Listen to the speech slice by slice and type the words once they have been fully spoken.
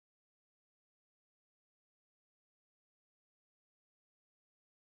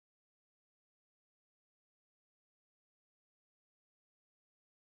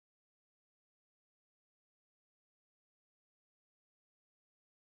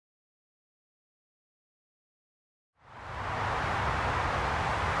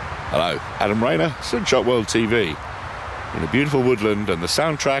Hello, Adam Rayner, Slingshot World TV, in a beautiful woodland and the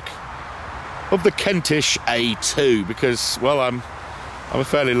soundtrack of the Kentish A2, because, well, I'm a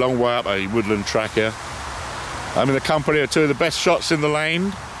fairly long way up a woodland track here. I'm in the company of two of the best shots in the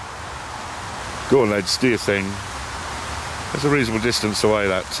lane. Go on, lads, do your thing. There's a reasonable distance away,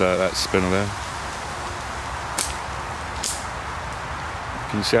 that spinner there.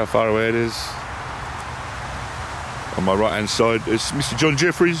 Can you see how far away it is? On my right hand side is Mr. John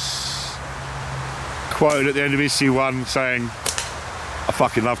Jeffries, quoted at the end of issue 1 saying, "I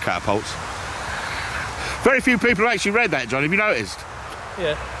fucking love catapults." Very few people have actually read that, John, have you noticed?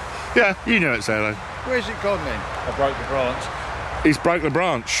 Yeah. Yeah, you knew it, Sailor. Where's it gone then? I broke the branch. He's broke the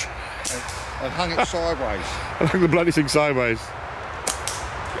branch. I've hung it sideways. I hung the bloody thing sideways.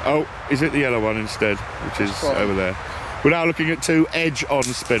 Oh, is it the yellow one instead, which is over there? We're now looking at two edge-on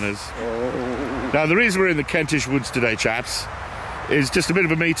spinners. Oh. Now, the reason we're in the Kentish woods today, chaps, is just a bit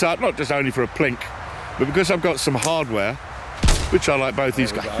of a meet-up, not just only for a plink, but because I've got some hardware, which I like both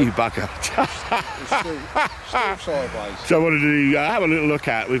these guys. You bugger. Still sideways. So I wanted to have a little look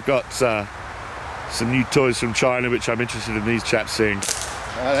at. We've got some new toys from China, which I'm interested in these chaps seeing.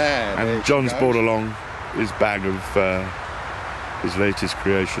 And John's brought along his bag of his latest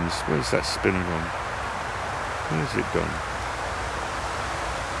creations. Where's that spinner gone? Where's it gone?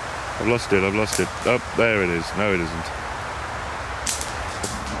 I've lost it, I've lost it. Oh, there it is. No, it isn't.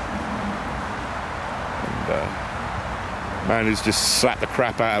 And man who's just slapped the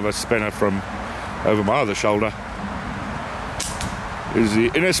crap out of a spinner from over my other shoulder is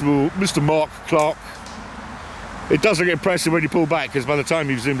the inestimable Mr. Mark Clark. It does look impressive when you pull back, because by the time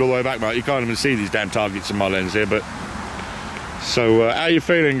you've zoomed all the way back, Mark, you can't even see these damn targets in my lens here. But so, how are you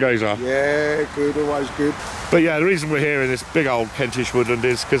feeling, Gazer? Yeah, good, always good. But yeah, the reason we're here in this big old Kentish woodland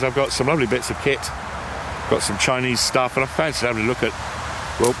is because I've got some lovely bits of kit, got some Chinese stuff, and I fancy having a look at,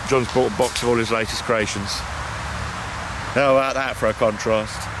 well, John's bought a box of all his latest creations. How about that for a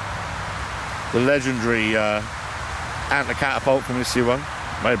contrast? The legendary antler catapult from issue 1,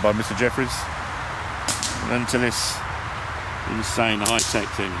 made by Mr. Jeffries. And then to this insane high-tech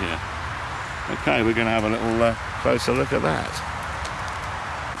thing here. Okay, we're going to have a little closer look at that.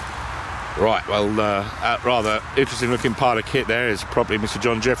 Right, well, rather interesting looking pile of kit there is probably Mr.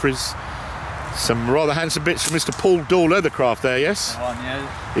 John Jeffries. Some rather handsome bits from Mr. Paul Doyle Leathercraft there, yes?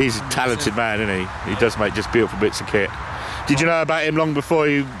 Yeah. He's a talented man, isn't he? He does make just beautiful bits of kit. Did you know about him long before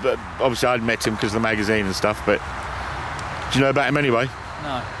you... obviously I'd met him because of the magazine and stuff, but... Did you know about him anyway?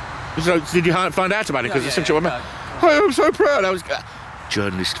 No. So, did you find out about it? Because essentially I'm so proud. I was...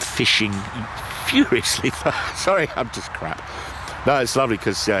 journalist fishing furiously. Sorry, I'm just crap. No, it's lovely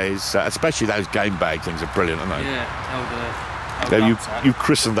because especially those game bag things are brilliant, aren't they? Yeah, you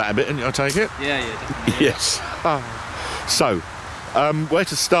christened that a bit, didn't you? I take it? Yeah, definitely. Yes. So, where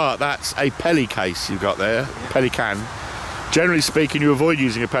to start? That's a Pelly case you've got there, Pelican. Generally speaking, you avoid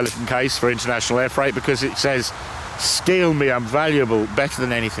using a Pelican case for international air freight because it says, "Steal me, I'm valuable, better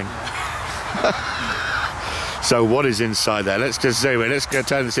than anything." So what is inside there? Let's just zoom in. Let's go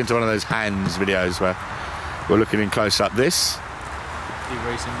turn this into one of those hands videos where we're looking in close up. This. A few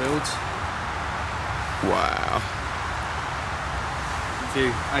recent builds. Wow. A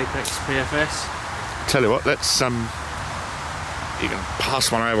few Apex PFS. Tell you what, let's you can pass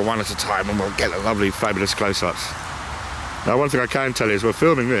one over one at a time and we'll get the lovely, fabulous close-ups. Now, one thing I can tell you is we're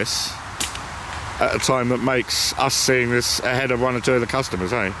filming this at a time that makes us seeing this ahead of one or two of the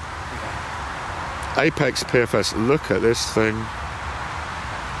customers, eh? Apex PFS, look at this thing.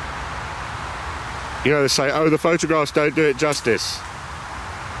 You know, they say, oh, the photographs don't do it justice.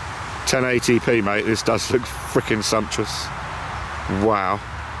 1080p, mate, this does look freaking sumptuous. Wow.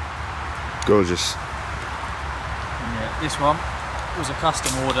 Gorgeous. Yeah, this one was a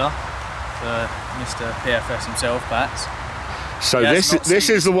custom order for Mr. PFS himself, Bats. So this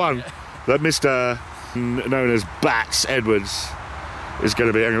is the one that Mr. known as Bats Edwards is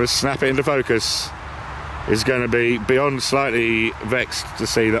going to be, I'm going to snap it into focus, is going to be beyond slightly vexed to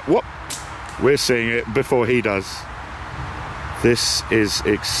see that, whoop, we're seeing it before he does. This is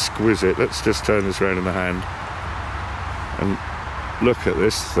exquisite. Let's just turn this around in the hand and look at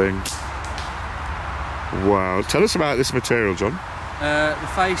this thing. Wow. Tell us about this material, John. The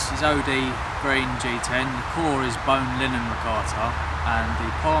face is OD green G10, the core is bone linen micarta, and the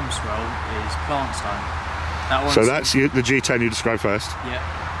palm swell is plant stone. So that's the G10 you described first? Yeah.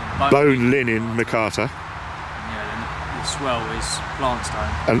 Bone linen micarta. Yeah, then the swell is plant stone.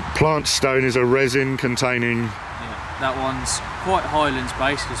 And plant stone is a resin containing... Yeah, that one's quite Highlands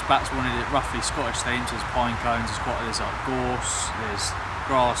based because Bats wanted it roughly Scottish themed, so there's pine cones, there's like gorse, there's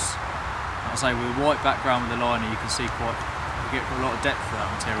grass. Like I say, with a white background with the liner, you can see quite you get a lot of depth for that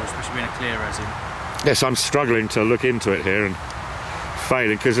material, especially being a clear resin. Yes, I'm struggling to look into it here and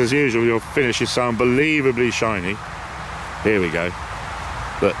failing, because as usual your finish is so unbelievably shiny. Here we go.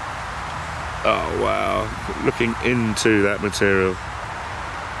 But oh wow, looking into that material,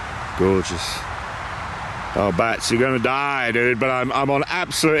 gorgeous. Oh Bats, you're gonna die, dude, but I'm on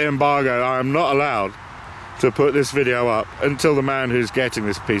absolute embargo. I'm not allowed to put this video up until the man who's getting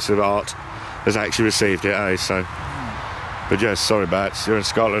this piece of art has actually received it, eh? So, but yes, sorry Bats, you're in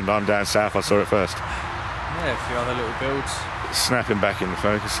Scotland, I'm down south, I saw it first. Yeah, a few other little builds. Snapping back into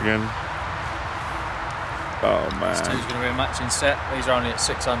focus again. Oh man. This two's going to be a matching set. These are only at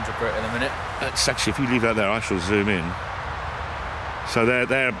 600 grit in a minute. That's actually, if you leave that there, I shall zoom in. So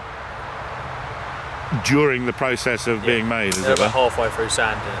they're during the process of being made, is they're it? about halfway through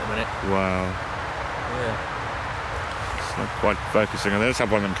sanding at the minute. Wow. Yeah. It's not quite focusing on there. Let's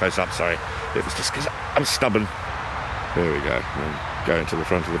have one of them close up, sorry. It was just because I'm stubborn. There we go. We'll go into the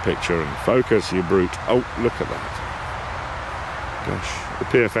front of the picture and focus, you brute. Oh, look at that. Gosh. The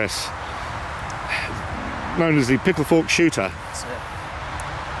PFS, known as the pickle fork shooter. That's it.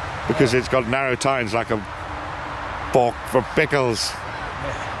 Because it's got narrow tines like a fork for pickles.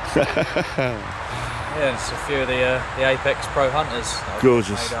 Yeah, it's a few of the Apex Pro Hunters.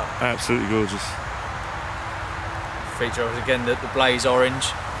 Gorgeous. Absolutely gorgeous. Feature again the blaze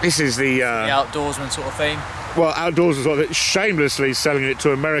orange. This is the outdoorsman sort of theme. well, outdoors is what shamelessly selling it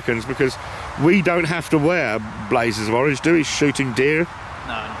to Americans, because we don't have to wear blazers of orange, do we? Shooting deer? No,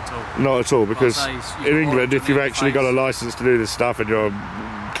 not at all. Not at all, because in England, if you've orange actually got a license to do this stuff and you're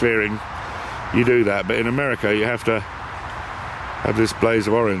clearing, you do that. But in America, you have to have this blaze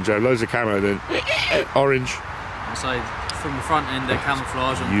of orange. Loads of camo, then orange. I say from the front end they're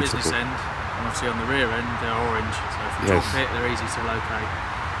camouflage, on the business end, and obviously on the rear end they're orange. So if you drop it, they're easy to locate.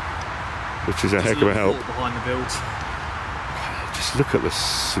 Which is a heck of a help. Behind the builds. Just look at the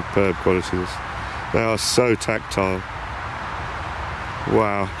superb quality of this. They are so tactile.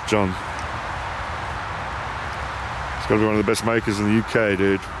 Wow, John. It's got to be one of the best makers in the UK,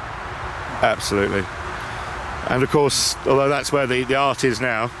 dude. Absolutely. And of course, although that's where the art is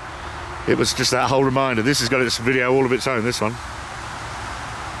now, it was just that whole reminder. This has got its video all of its own, this one.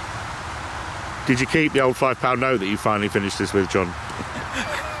 Did you keep the old £5 note that you finally finished this with, John?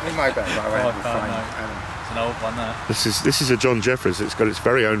 We made that It's an old one, that. This is a John Jeffries. It's got its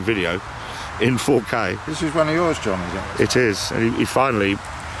very own video in 4K. This is one of yours, John, is it? It is. And he finally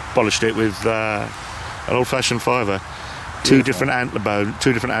polished it with an old-fashioned fiver. Two different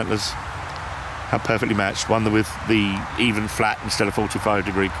antlers. How perfectly matched. One with the even flat instead of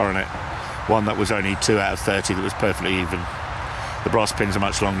 45-degree coronet. One that was only 2 out of 30 that was perfectly even. The brass pins are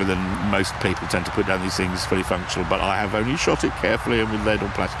much longer than most people tend to put down these things, fully functional, but I have only shot it carefully and with lead or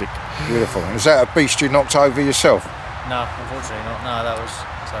plastic. Beautiful. And is that a beast you knocked over yourself? No, unfortunately not. No, that was...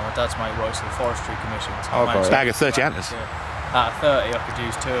 So my dad's mate works for the Forestry Commission. So a bag of 30 antlers? Yeah. Out of 30 I could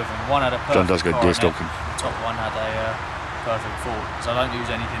use 2 of them. One had a perfect John does go deer stalking. The top one had a perfect fork, because I don't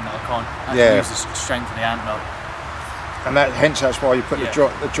use anything that I can't. I use the strength of the antler. And hence that's why you put the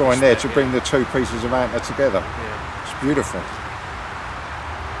join there, to bring the 2 pieces of antler together. Yeah. It's beautiful.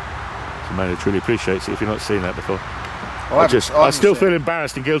 The man who truly appreciates it if you've not seen that before. I still feel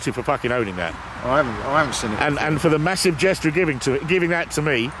embarrassed and guilty for fucking owning that. I haven't seen it. And for the massive gesture of giving that to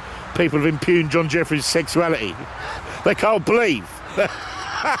me, people have impugned John Jeffries' sexuality. They can't believe.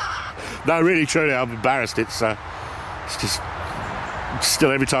 No, really, truly, I'm embarrassed. It's just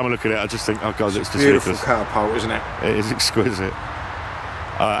still every time I look at it, I just think, oh god, it's just beautiful ridiculous. catapult, isn't it? It is exquisite.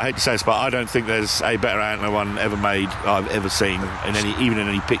 I hate to say this, but I don't think there's a better antler one ever made I've ever seen, even in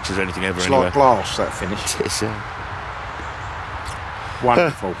any pictures or anything ever. It's anywhere. like glass, that finish. It's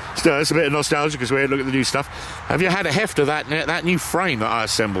wonderful. Still, it's a bit of nostalgia because we look at the new stuff. Have you had a heft of that new frame that I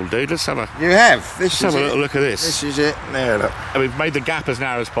assembled, dude? Let's have a. You have. Let's have a little look at this. This is it. There, look. And we've made the gap as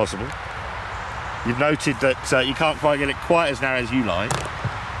narrow as possible. You've noted that you can't quite get it quite as narrow as you like,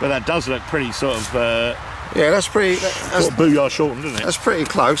 but that does look pretty sort of. Yeah, that's pretty. That's booyah shortened, isn't it? That's pretty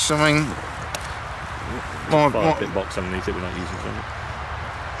close. I mean, my bit box underneath it. We're not using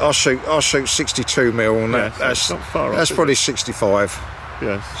it. I'll shoot 62 mil, and that's not far off, that's probably 65.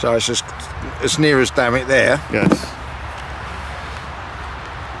 Yes. So it's just as near as damn it there. Yes.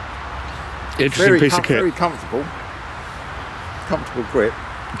 Interesting piece of kit. Very comfortable. Comfortable grip.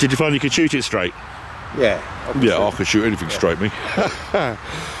 Did you find you could shoot it straight? Yeah. Yeah, I can shoot anything straight, me.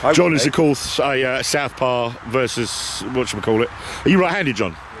 John is, of course, a southpaw versus whatchamacallit. Are you right-handed,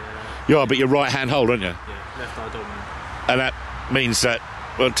 John? Yeah. You are, but you're right-hand hold, aren't you? Yeah, left eye dominant. And that means that,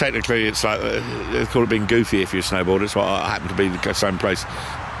 well, technically, it's like they call it being goofy if you're a snowboarder. It's what I happen to be the same place.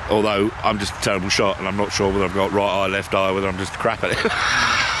 Although I'm just a terrible shot, and I'm not sure whether I've got right eye, left eye, whether I'm just crap at it.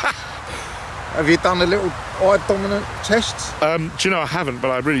 Have you done a little eye dominant test? Do you know, I haven't,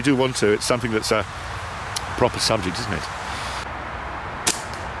 but I really do want to. It's something that's a proper subject, isn't it?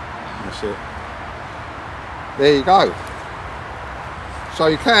 That's it. There you go. So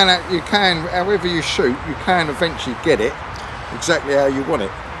you can, however you shoot, you can eventually get it exactly how you want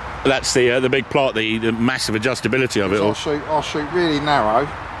it. That's the big plot, the massive adjustability of it all. I'll shoot really narrow,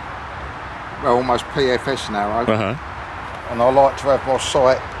 well, almost PFS narrow, and I like to have my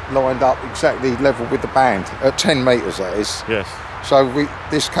sight lined up exactly level with the band at 10 metres, that is. Yes. So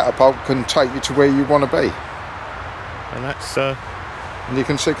this catapult can take you to where you want to be. And that's. And you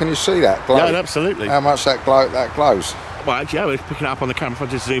can you see that glow? Yeah, absolutely. How much that glows? Well, actually, yeah, we're picking it up on the camera. If I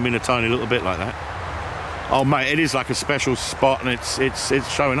just zoom in a tiny little bit like that. Oh mate, it is like a special spot, and it's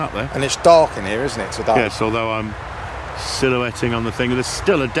showing up there. And it's dark in here, isn't it, today? Yes, although I'm silhouetting on the thing, there's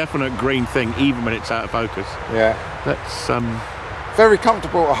still a definite green thing, even when it's out of focus. Yeah. That's very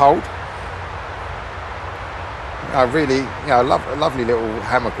comfortable to hold. Really, a lovely little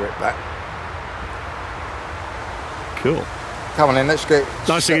hammer grip that. Cool. Come on then, let's get...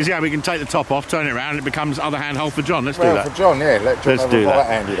 Nice thing is, yeah, we can take the top off, turn it around, and it becomes other hand hold for John. Let's do that. For John, yeah. Let John have a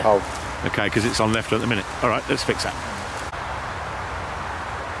right-handed hold. Okay, because it's on left at the minute. All right, let's fix that.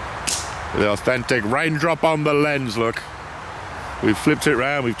 The authentic raindrop on the lens, look. We've flipped it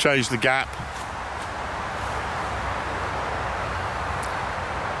round, we've changed the gap.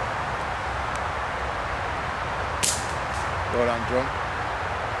 Well done, John.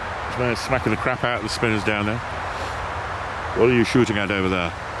 Just smacking the crap out of the spinners down there. What are you shooting at over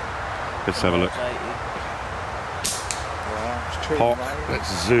there? Let's have a look. Hot.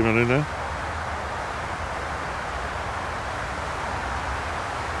 Let's zoom in there.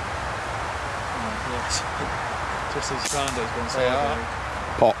 Just as Rando's gone sideways.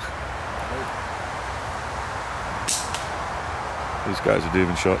 Pock. These guys are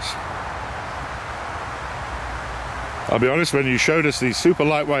doing shots. I'll be honest, when you showed us these super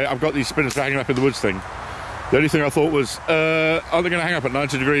lightweight, I've got these spinners for hanging up in the woods thing. The only thing I thought was, are they going to hang up at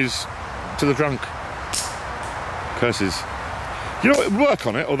 90 degrees to the trunk? Curses. You know, it would work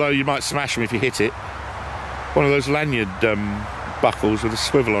on it, although you might smash them if you hit it. One of those lanyard buckles with a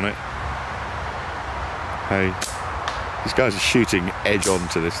swivel on it. Hey, these guys are shooting edge on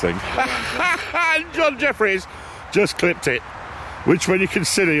to this thing. And John Jeffries just clipped it. Which, when you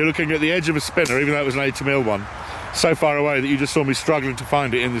consider you're looking at the edge of a spinner, even though it was an 80mm one, so far away that you just saw me struggling to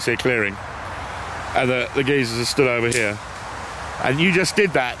find it in this here clearing. And the geezers are stood over here. And you just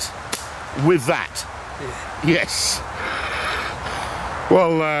did that with that. Yeah. Yes.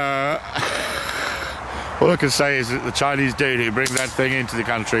 Well, all I can say is that the Chinese dude who brings that thing into the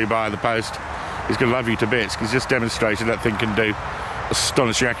country by the post is going to love you to bits, because he's just demonstrated that thing can do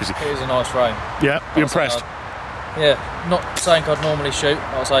astonishing accuracy. It is a nice frame. Yeah, you're impressed? Yeah, not something I'd normally shoot,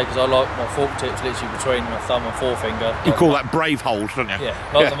 like I say, because I like my fork tips literally between my thumb and forefinger. You call that brave hold, don't you?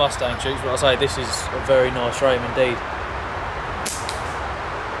 Yeah, like the Mustang shoots, but I say this is a very nice frame indeed.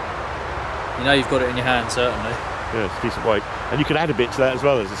 You know you've got it in your hand, certainly. Yeah, it's decent weight. And you can add a bit to that as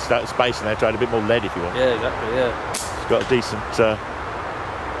well. There's a space in there to add a bit more lead if you want. Yeah, exactly, yeah. It's got a decent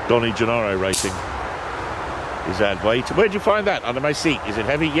Donny Gennaro rating. Is that weight? Where'd you find that? Under my seat. Is it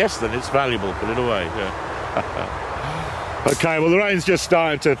heavy? Yes, then it's valuable. Put it away. Yeah. Okay, well the rain's just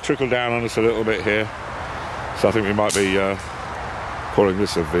starting to trickle down on us a little bit here, so I think we might be calling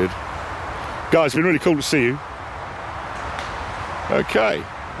this a vid. Guys, it's been really cool to see you. Okay,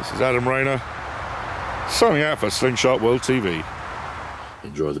 this is Adam Rayner signing out for Slingshot World TV.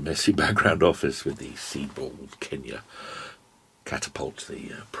 Enjoy the messy background office with the Seedball Kenya Catapults,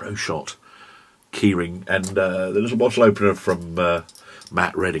 the Pro Shot keyring, and the little bottle opener from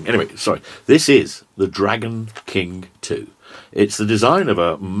Matt Redding. Anyway, sorry, this is the Dragon King 2. It's the design of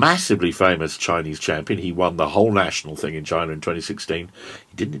a massively famous Chinese champion. He won the whole national thing in China in 2016.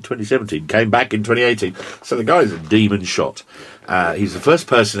 He didn't in 2017, came back in 2018. So the guy's a demon shot. He's the first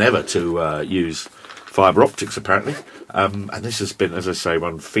person ever to use fibre optics, apparently. And this has been, as I say,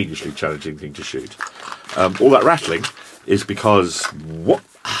 one fiendishly challenging thing to shoot. All that rattling is because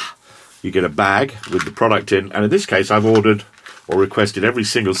you get a bag with the product in, and in this case I've ordered or requested every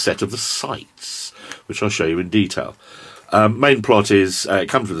single set of the sights, which I'll show you in detail. Main plot is, it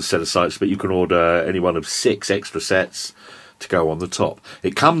comes with a set of sights, but you can order any one of 6 extra sets to go on the top.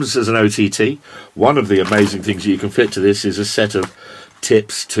 It comes as an OTT. One of the amazing things that you can fit to this is a set of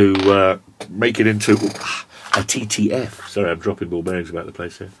tips to make it into a TTF. Sorry, I'm dropping ball bearings about the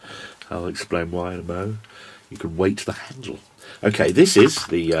place here. I'll explain why in a moment. You can weight the handle. Okay, this is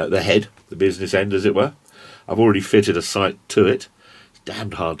the head, the business end, as it were. I've already fitted a sight to it. It's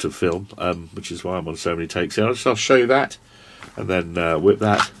damned hard to film, which is why I'm on so many takes here. I'll show you that, and then whip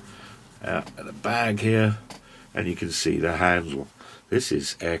that out in a bag here, and you can see the handle. This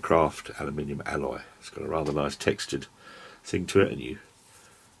is aircraft aluminium alloy. It's got a rather nice textured thing to it, and you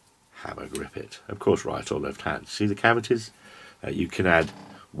hammer grip it. Of course, right or left hand. See the cavities? You can add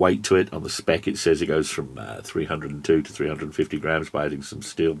weight to it. On the spec it says it goes from 302 to 350 grams by adding some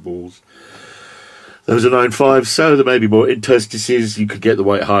steel balls. Those are 9.5, so there may be more interstices. You could get the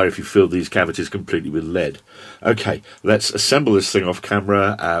weight higher if you filled these cavities completely with lead. Okay, let's assemble this thing off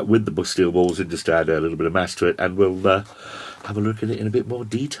camera with the steel balls in, just to add a little bit of mass to it, and we'll have a look at it in a bit more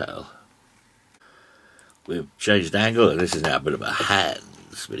detail. We've changed angle, and this is now a bit of a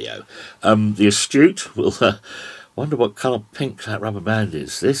hands video. The astute will wonder what colour pink that rubber band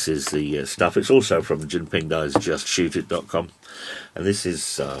is. This is the stuff. It's also from Jinping Dai's JustShootIt.com, and this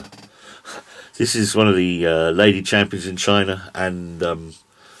is one of the lady champions in China, and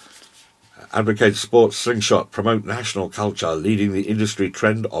advocates sports slingshot, promote national culture, leading the industry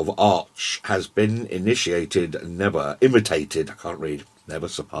trend of arch, has been initiated, never imitated, I can't read, never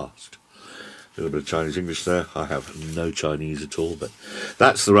surpassed. A little bit of Chinese English there. I have no Chinese at all, but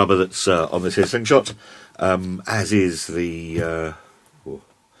that's the rubber that's on this here slingshot, as is the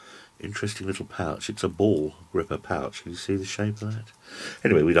interesting little pouch. It's a ball gripper pouch. Can you see the shape of that?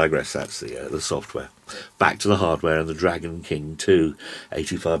 Anyway, we digress. That's the software. Back to the hardware and the Dragon King 2,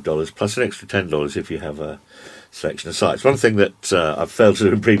 $85 plus an extra $10 if you have a selection of sights. One thing that I've failed to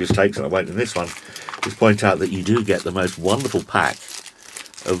do in previous takes, and I won't in this one, is point out that you do get the most wonderful pack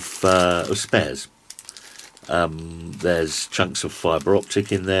of spares. There's chunks of fibre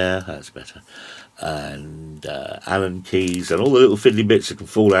optic in there. That's better. And Allen keys and all the little fiddly bits that can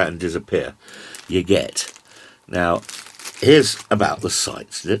fall out and disappear you get. Now, here's about the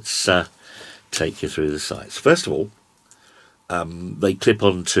sights. Let's take you through the sights. First of all, they clip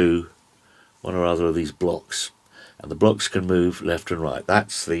onto one or other of these blocks, and the blocks can move left and right.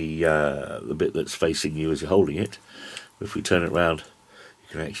 That's the bit that's facing you as you're holding it. If we turn it around, you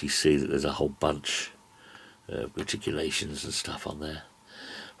can actually see that there's a whole bunch of reticulations and stuff on there.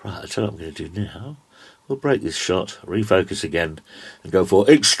 Right, I'll tell you what I'm going to do now. We'll break this shot, refocus again, and go for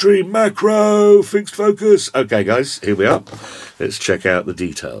extreme macro, fixed focus. Okay, guys, here we are. Let's check out the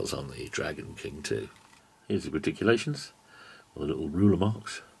details on the Dragon King 2. Here's the reticulations, all the little ruler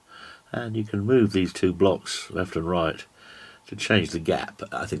marks, and you can move these two blocks left and right to change the gap.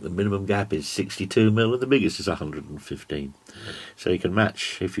 I think the minimum gap is 62 mil, and the biggest is 115. So you can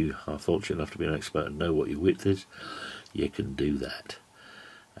match, if you are fortunate enough to be an expert and know what your width is, you can do that.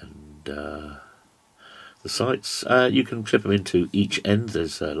 And the sights, you can clip them into each end.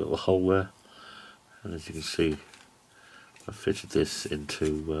 There's a little hole there, and as you can see, I've fitted this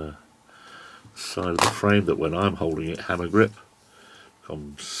into the side of the frame that when I'm holding it, hammer grip,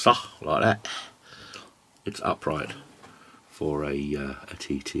 comes so like that. It's upright for a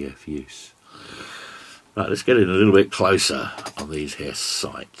TTF use. Right, let's get in a little bit closer on these here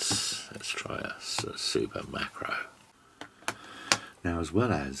sights. Let's try a super macro. Now, as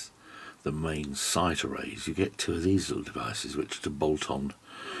well as the main sight arrays, you get two of these little devices which are to bolt on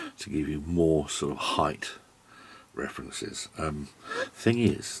to give you more sort of height references. Thing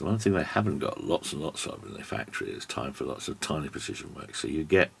is, the one thing they haven't got lots and lots of in their factory is time for lots of tiny precision work. So you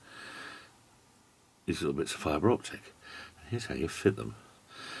get these little bits of fibre optic. And here's how you fit them.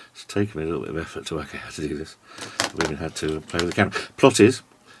 It's taken me a little bit of effort to work out how to do this. I've even had to play with the camera. Plot is,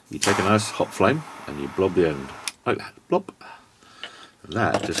 you take a nice hot flame and you blob the end like that. Blob. And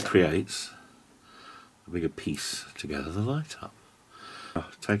that just creates a bigger piece to gather the light up.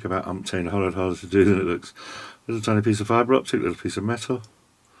 Take about umpteen, a whole lot harder to do than it looks. Little tiny piece of fibre optic, little piece of metal.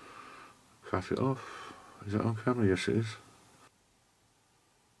 Cut it off. Is that on camera? Yes, it is.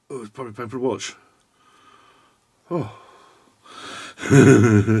 Oh, it's probably painful to watch. Oh.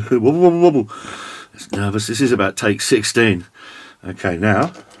 Wobble, wobble, wobble. It's nervous. This is about take 16. Okay,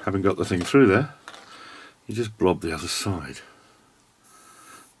 now, having got the thing through there, you just blob the other side.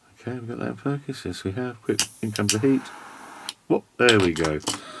 Okay, we've got that in focus. Yes, we have. Quick, in comes the heat. Whoop, there we go.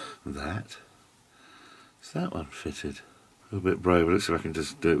 That. Is that one fitted? A little bit brave, but let's see if I can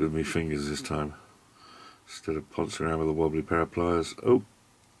just do it with my fingers this time, instead of pouncing around with a wobbly pair of pliers. Oh,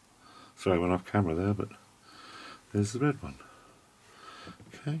 sorry, I went off camera there, but there's the red one.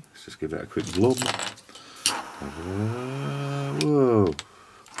 Okay, let's just give that a quick blob. Whoa.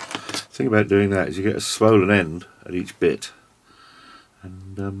 The thing about doing that is you get a swollen end at each bit.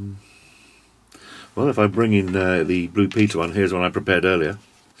 And, well, if I bring in the Blue Peter one, here's one I prepared earlier.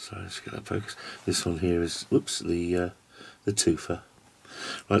 So let's get that focus. This one here is, whoops, the twofer.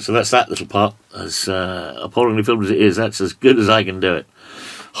 Right, so that's that little part. As appallingly filmed as it is, that's as good as I can do it.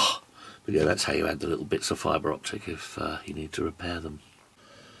 But yeah, that's how you add the little bits of fibre optic if you need to repair them.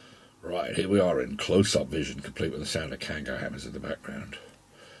 Right, here we are in close-up vision, complete with the sound of Kango hammers in the background.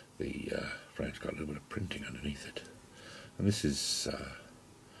 The frame's got a little bit of printing underneath it. And this is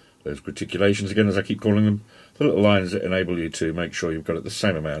those reticulations, again, as I keep calling them, the little lines that enable you to make sure you've got it the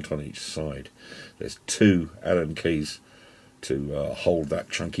same amount on each side. There's 2 Allen keys to hold that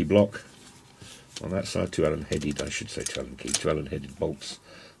chunky block on that side, 2 Allen headed, I should say 2 Allen keys, 2 Allen headed bolts,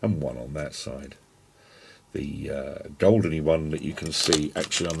 and 1 on that side. The goldeny one that you can see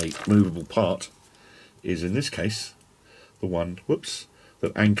actually on the movable part is, in this case, the one, whoops,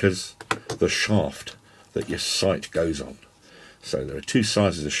 that anchors the shaft that your sight goes on. So there are 2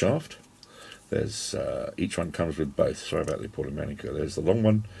 sizes of shaft. There's each one comes with both. Sorry about the appalling manicure. There's the long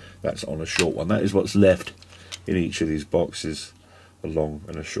one, that's on a short one. That is what's left in each of these boxes, a long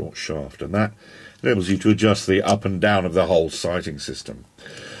and a short shaft, and that enables you to adjust the up and down of the whole sighting system.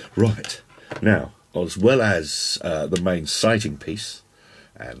 Right, now, as well as the main sighting piece,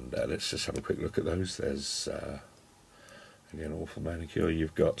 and let's just have a quick look at those. There's, again, awful manicure,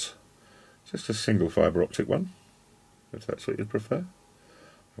 you've got just a single fibre optic one, if that's what you'd prefer.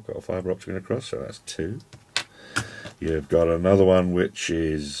 I've got a fibre optic across, so that's 2. You've got another one which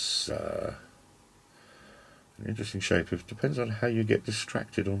is an interesting shape. It depends on how you get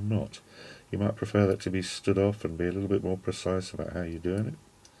distracted or not. You might prefer that to be stood off and be a little bit more precise about how you're doing it.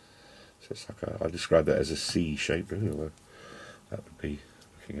 So it's like I describe that as a C shape, really, although that would be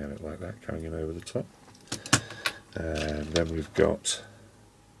looking at it like that, coming in over the top. And then we've got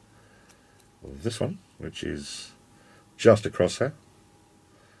this one, which is just a crosshair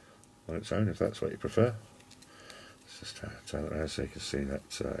on its own, if that's what you prefer. Let's just turn it around so you can see that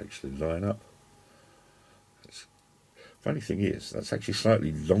actually line up. Funny thing is, that's actually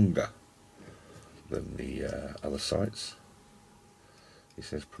slightly longer than the other sights. He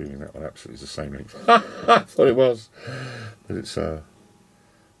says proving that one absolutely is the same length. I thought it was, but it's a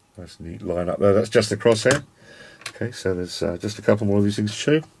nice neat line up there. That's just a crosshair. Okay, so there's just a couple more of these things to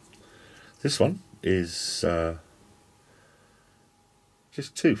show you. This one is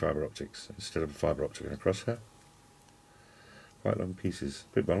just 2 fibre optics instead of a fibre optic and a crosshair. Quite long pieces,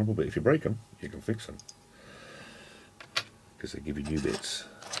 a bit vulnerable, but if you break them, you can fix them, because they give you new bits.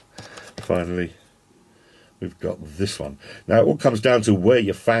 Finally, we've got this one. Now, it all comes down to where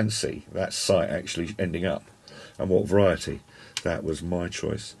you fancy that sight actually ending up and what variety. That was my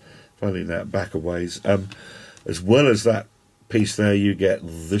choice. Finally, that back a ways. As well as that piece there, you get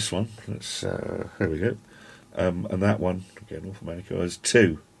this one. Let's, here we go. And that one, again, awful manicure, has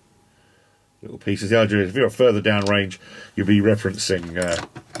 2 little pieces. The idea is if you're further down range, you'll be referencing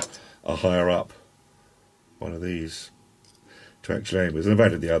a higher up one of these to actually aim with. And I've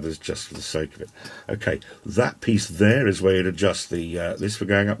added the others just for the sake of it. Okay, that piece there is where you'd adjust the this for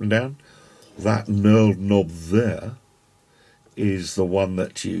going up and down. That knurled knob there is the one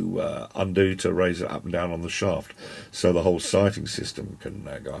that you undo to raise it up and down on the shaft, so the whole sighting system can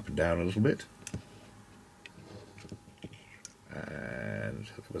go up and down a little bit. And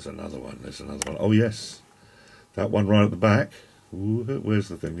there was another one. There's another one. Oh yes, that one right at the back. Ooh, where's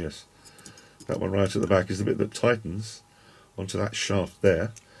the thing? Yes, that one right at the back is the bit that tightens onto that shaft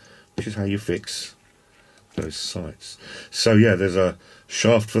there, which is how you fix those sights. So yeah, there's a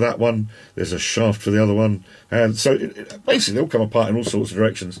shaft for that one, there's a shaft for the other one, and so basically they all come apart in all sorts of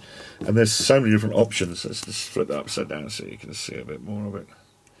directions, and there's so many different options. Let's just flip that upside down so you can see a bit more of it.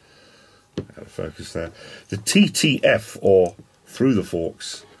 Out of focus there. The TTF, or through the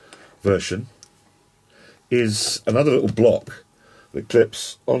forks version, is another little block that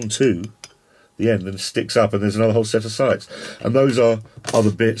clips onto the end and sticks up, and there's another whole set of sights, and those are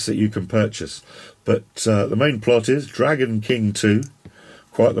other bits that you can purchase. But the main plot is Dragon King 2,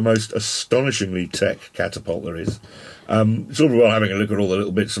 quite the most astonishingly tech catapult there is. It's all well having a look at all the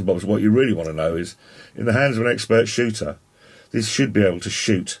little bits and bobs. What you really want to know is, in the hands of an expert shooter, this should be able to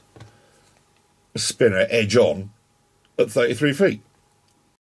shoot a spinner edge on at 33 feet.